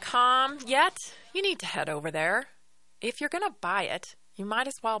naturallyinspiredradio.com yet, you need to head over there. If you're going to buy it, you might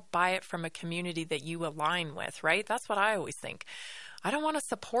as well buy it from a community that you align with, right? That's what I always think. I don't want to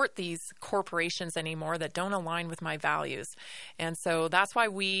support these corporations anymore that don't align with my values. And so that's why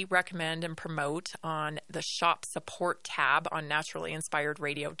we recommend and promote on the Shop Support tab on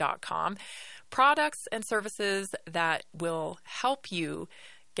naturallyinspiredradio.com products and services that will help you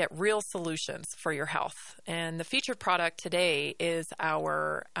get real solutions for your health. And the featured product today is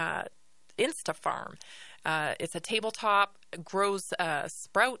our InstaFarm. It's a tabletop, grows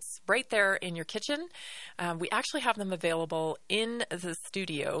sprouts right there in your kitchen. We actually have them available in the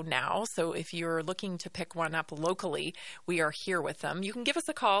studio now. So if you're looking to pick one up locally, we are here with them. You can give us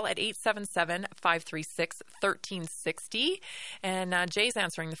a call at 877-536-1360. And Jay's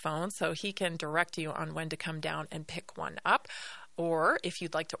answering the phone, so he can direct you on when to come down and pick one up. Or if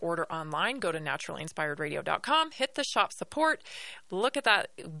you'd like to order online, go to naturallyinspiredradio.com, hit the shop support, look at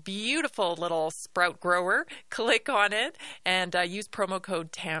that beautiful little sprout grower, click on it, and use promo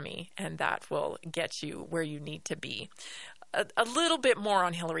code Tammy, and that will get you where you need to be. A little bit more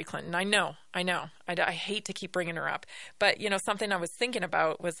on Hillary Clinton. I know. I hate to keep bringing her up. But, something I was thinking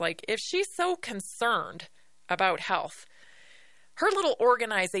about was like, if she's so concerned about health, her little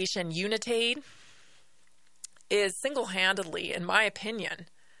organization, Unitaid, is single-handedly, in my opinion,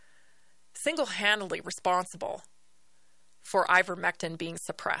 responsible for ivermectin being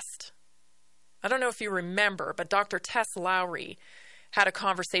suppressed. I don't know if you remember, but Dr. Tess Lowry had a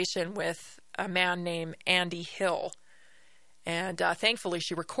conversation with a man named Andy Hill. And thankfully,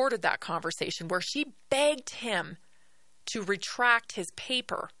 she recorded that conversation where she begged him to retract his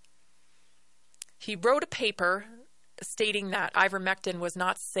paper. He wrote a paper stating that ivermectin was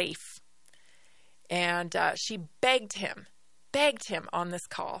not safe. And she begged him on this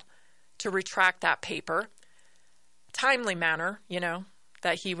call to retract that paper. Timely manner,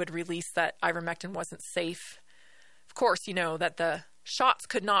 that he would release that ivermectin wasn't safe. Of course, that the shots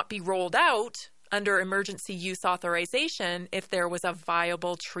could not be rolled out under emergency use authorization if there was a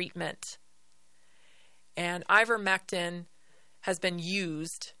viable treatment. And ivermectin has been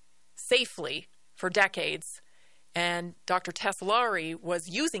used safely for decades. And Dr. Tess Lowry was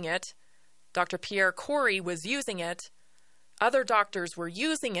using it. Dr. Pierre Corey was using it. Other doctors were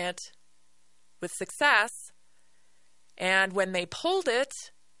using it with success. And when they pulled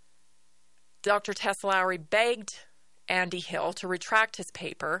it, Dr. Tess Lowry begged Andy Hill to retract his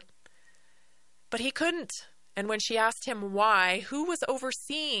paper, but he couldn't. And when she asked him why, who was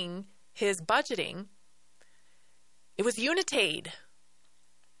overseeing his budgeting, it was Unitaid.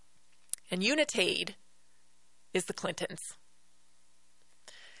 And Unitaid is the Clintons.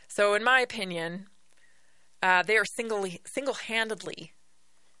 So in my opinion, they are single-handedly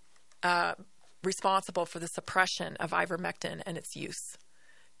responsible for the suppression of ivermectin and its use.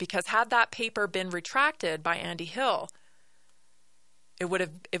 Because had that paper been retracted by Andy Hill, it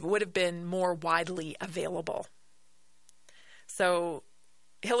would have been more widely available. So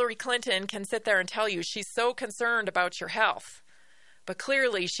Hillary Clinton can sit there and tell you she's so concerned about your health, but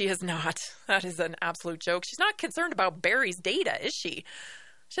clearly she is not. That is an absolute joke. She's not concerned about Barry's data, is she?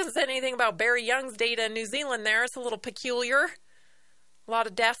 She hasn't said anything about Barry Young's data in New Zealand there. It's a little peculiar. A lot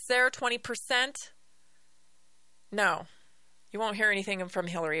of deaths there, 20%. No, you won't hear anything from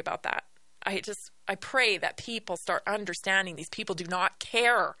Hillary about that. I pray that people start understanding these people do not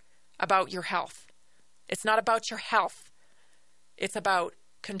care about your health. It's not about your health. It's about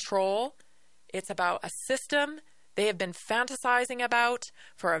control. It's about a system they have been fantasizing about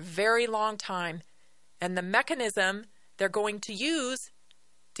for a very long time. And the mechanism they're going to use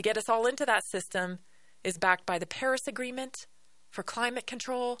to get us all into that system is backed by the Paris Agreement for climate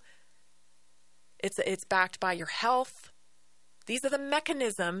control. It's backed by your health. These are the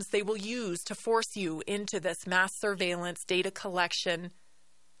mechanisms they will use to force you into this mass surveillance, data collection,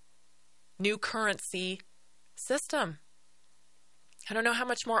 new currency system. I don't know how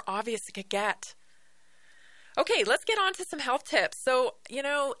much more obvious it could get. Okay, let's get on to some health tips. So,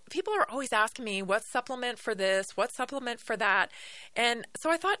 people are always asking me, what supplement for this, what supplement for that? And so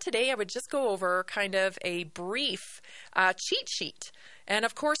I thought today I would just go over kind of a brief cheat sheet. And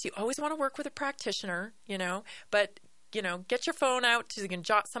of course, you always want to work with a practitioner, but get your phone out so you can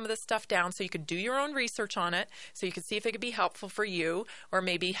jot some of this stuff down so you could do your own research on it, so you can see if it could be helpful for you or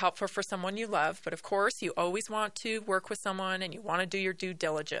maybe helpful for someone you love. But of course, you always want to work with someone and you want to do your due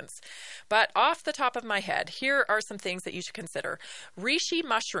diligence. But off the top of my head, here are some things that you should consider. Reishi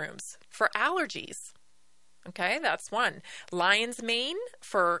mushrooms for allergies. Okay, that's one. Lion's mane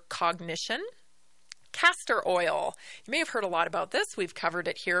for cognition. Castor oil. You may have heard a lot about this. We've covered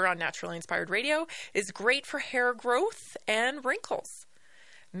it here on Naturally Inspired Radio. Is great for hair growth and wrinkles.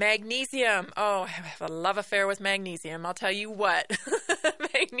 Magnesium. Oh, I have a love affair with magnesium. I'll tell you what.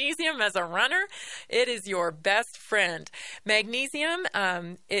 Magnesium as a runner, it is your best friend. Magnesium,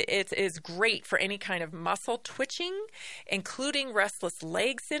 it is great for any kind of muscle twitching, including restless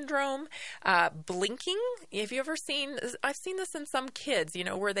leg syndrome, blinking. Have you ever seen, I've seen this in some kids,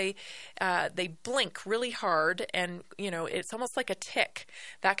 where they blink really hard and, it's almost like a tic.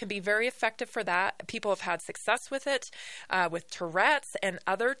 That can be very effective for that. People have had success with it, with Tourette's and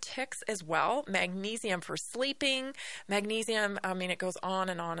other tics as well. Magnesium for sleeping. Magnesium, it goes on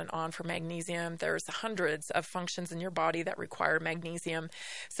and on and on for magnesium. There's hundreds of functions in your body that require magnesium.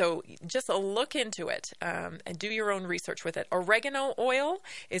 So just look into it and do your own research with it. Oregano oil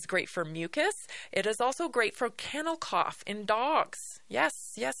is great for mucus. It is also great for kennel cough in dogs.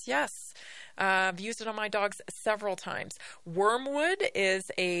 Yes, yes, yes. I've used it on my dogs several times. Wormwood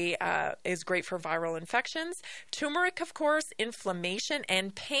is great for viral infections. Turmeric, of course, inflammation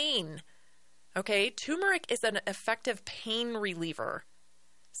and pain. Okay, turmeric is an effective pain reliever.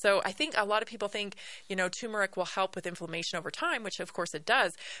 So I think a lot of people think, turmeric will help with inflammation over time, which of course it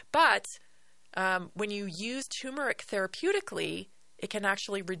does. But when you use turmeric therapeutically, it can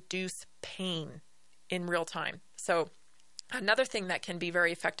actually reduce pain in real time. So another thing that can be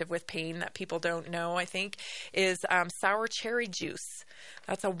very effective with pain that people don't know, I think, is sour cherry juice.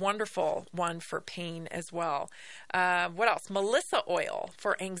 That's a wonderful one for pain as well. What else? Melissa oil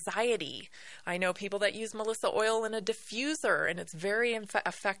for anxiety. I know people that use Melissa oil in a diffuser, and it's very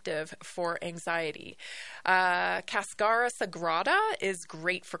effective for anxiety. Cascara sagrada is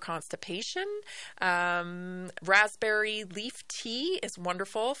great for constipation. Raspberry leaf tea is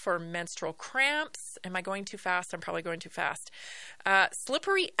wonderful for menstrual cramps. Am I going too fast? I'm probably going too fast.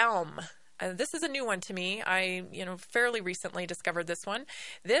 Slippery elm. This is a new one to me. I, fairly recently discovered this one.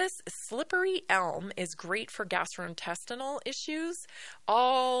 This slippery elm is great for gastrointestinal issues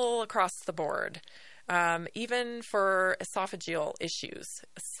all across the board, even for esophageal issues.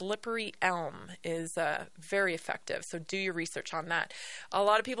 Slippery elm is very effective, so do your research on that. A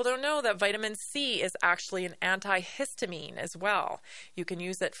lot of people don't know that vitamin C is actually an antihistamine as well. You can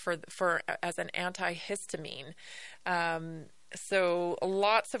use it as an antihistamine. So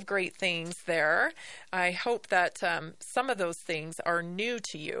lots of great things there. I hope that some of those things are new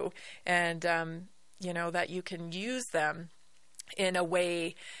to you and, that you can use them in a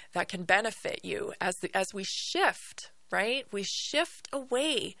way that can benefit you as we shift, right? We shift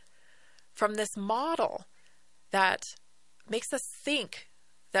away from this model that makes us think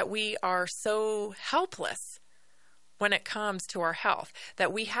that we are so helpless when it comes to our health,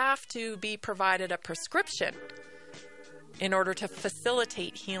 that we have to be provided a prescription in order to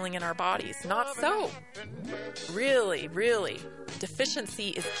facilitate healing in our bodies. Not so. Really, really, deficiency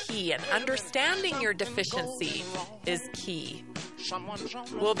is key, and understanding your deficiency is key.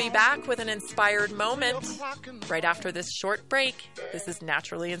 We'll be back with an inspired moment right after this short break. This is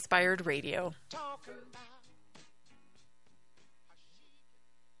Naturally Inspired Radio.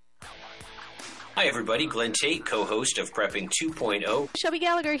 Hi, everybody. Glenn Tate, co-host of Prepping 2.0. Shelby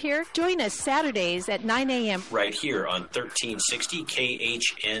Gallagher here. Join us Saturdays at 9 a.m. right here on 1360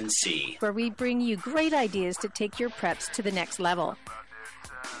 KHNC, where we bring you great ideas to take your preps to the next level.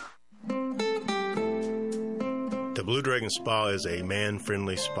 The Blue Dragon Spa is a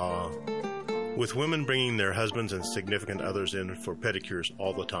man-friendly spa, with women bringing their husbands and significant others in for pedicures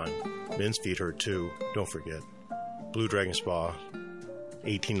all the time. Men's feet hurt too, don't forget. Blue Dragon Spa,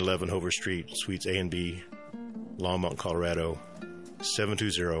 1811 Hover Street, Suites A and B, Longmont, Colorado,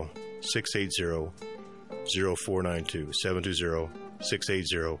 720-680-0492,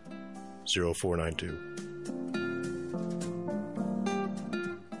 720-680-0492.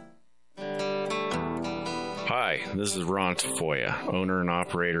 Hi, this is Ron Tafoya, owner and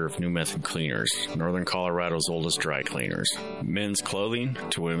operator of New Method Cleaners, Northern Colorado's oldest dry cleaners. Men's clothing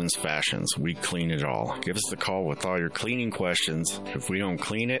to women's fashions, we clean it all. Give us a call with all your cleaning questions. If we don't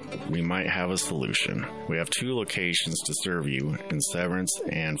clean it, we might have a solution. We have 2 locations to serve you in Severance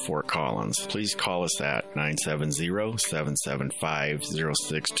and Fort Collins. Please call us at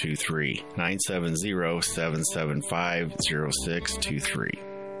 970-775-0623, 970-775-0623.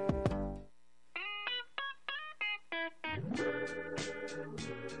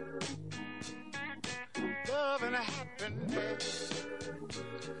 Love and happiness.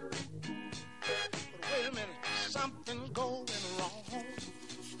 But wait a minute, something's going wrong.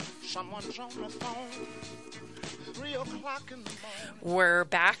 Someone's on the phone. 3 o'clock in the morning. We're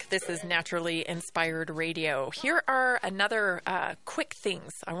back. This is Naturally Inspired Radio. Here are another quick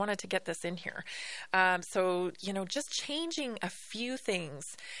things. I wanted to get this in here. So, just changing a few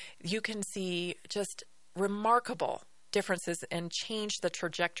things, you can see just remarkable differences and change the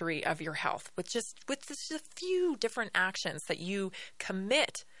trajectory of your health with just a few different actions that you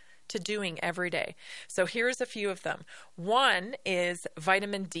commit to doing every day. So here's a few of them. One is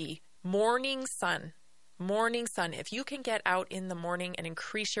vitamin D, morning sun. Morning sun. If you can get out in the morning and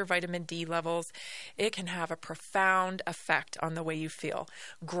increase your vitamin D levels, it can have a profound effect on the way you feel.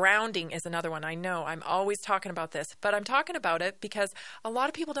 Grounding is another one. I know I'm always talking about this, but I'm talking about it because a lot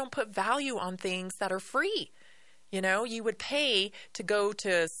of people don't put value on things that are free. You would pay to go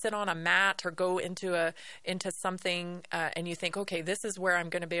to sit on a mat or go into something, and you think, okay, this is where I'm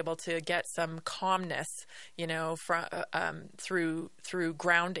going to be able to get some calmness, through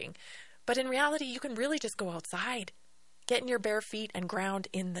grounding. But in reality, you can really just go outside, get in your bare feet and ground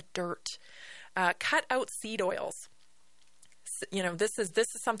in the dirt. Cut out seed oils. this is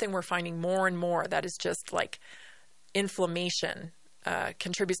something we're finding more and more that is just like inflammation.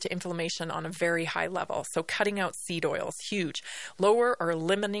 Contributes to inflammation on a very high level. So cutting out seed oils, huge. Lower or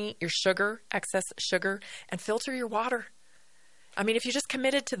eliminate your sugar, excess sugar, and filter your water. I mean, if you just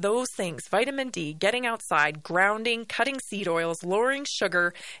committed to those things, vitamin D, getting outside, grounding, cutting seed oils, lowering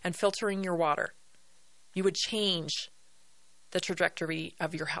sugar, and filtering your water, you would change the trajectory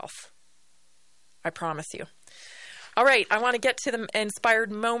of your health. I promise you. All right, I want to get to the inspired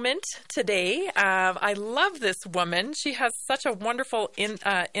moment today. I love this woman. She has such a wonderful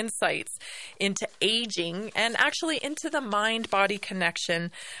insights into aging and actually into the mind-body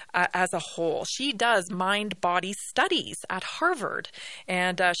connection as a whole. She does mind-body studies at Harvard,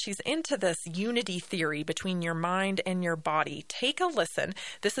 and she's into this unity theory between your mind and your body. Take a listen.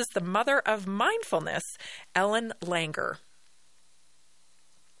 This is the mother of mindfulness, Ellen Langer.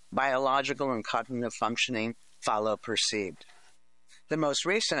 Biological and cognitive functioning follow perceived. The most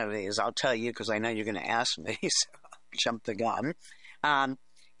recent of these, I'll tell you because I know you're going to ask me, so I'll jump the gun,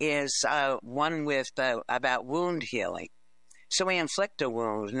 is one with about wound healing. So we inflict a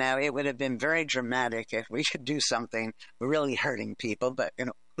wound. Now, it would have been very dramatic if we could do something really hurting people, but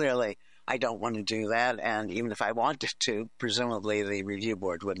clearly I don't want to do that, and even if I wanted to, presumably the review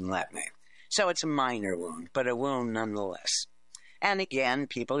board wouldn't let me. So it's a minor wound, but a wound nonetheless. And again,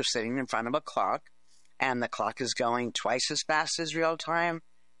 people are sitting in front of a clock, and the clock is going twice as fast as real time,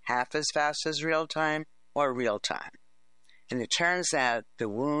 half as fast as real time, or real time. And it turns out the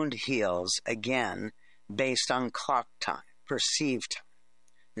wound heals, again, based on clock time, perceived time,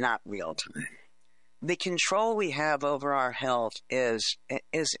 not real time. The control we have over our health is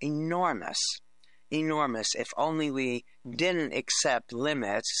enormous, enormous. If only we didn't accept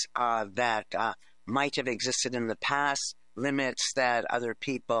limits that might have existed in the past, limits that other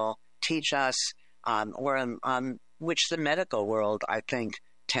people teach us, or which the medical world, I think,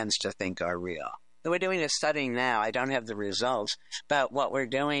 tends to think are real. We're doing a study now. I don't have the results, but what we're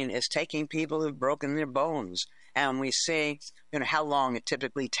doing is taking people who've broken their bones, and we see, how long it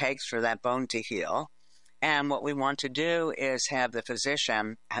typically takes for that bone to heal. And what we want to do is have the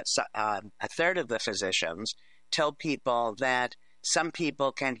physician, a third of the physicians, tell people that some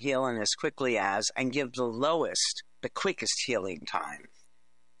people can heal in as quickly as, and give the quickest healing time.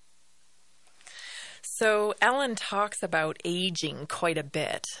 So Ellen talks about aging quite a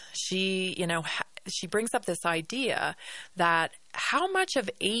bit. She brings up this idea that how much of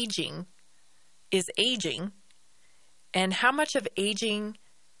aging is aging, and how much of aging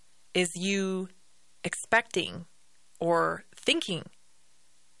is you expecting or thinking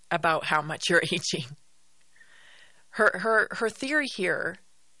about how much you're aging. Her theory here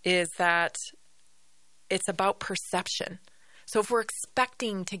is that it's about perception. So if we're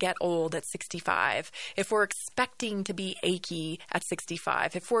expecting to get old at 65, if we're expecting to be achy at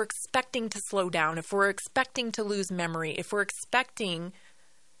 65, if we're expecting to slow down, if we're expecting to lose memory, if we're expecting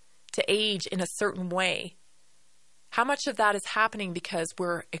to age in a certain way, how much of that is happening because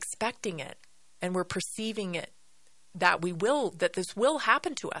we're expecting it and we're perceiving it, that this will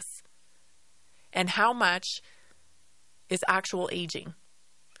happen to us? And how much is actual aging?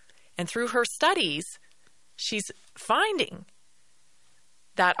 And through her studies, she's finding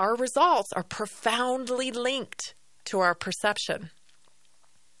that our results are profoundly linked to our perception.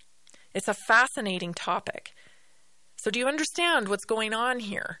 It's a fascinating topic. So do you understand what's going on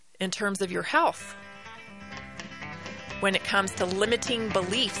here in terms of your health? When it comes to limiting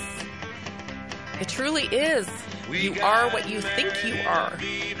beliefs, it truly is, you are what you think you are.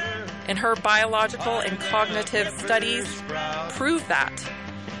 And her biological and cognitive studies prove that.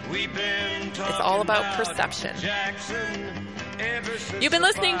 It's all about perception. You've been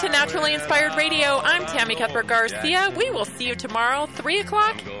listening to Naturally Inspired Radio. I'm Tammy Cuthbert Garcia. We will see you tomorrow, 3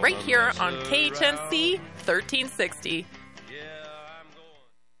 o'clock, right here on KHNC 1360.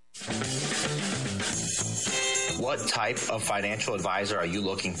 What type of financial advisor are you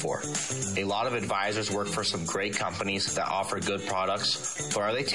looking for? A lot of advisors work for some great companies that offer good products, but are they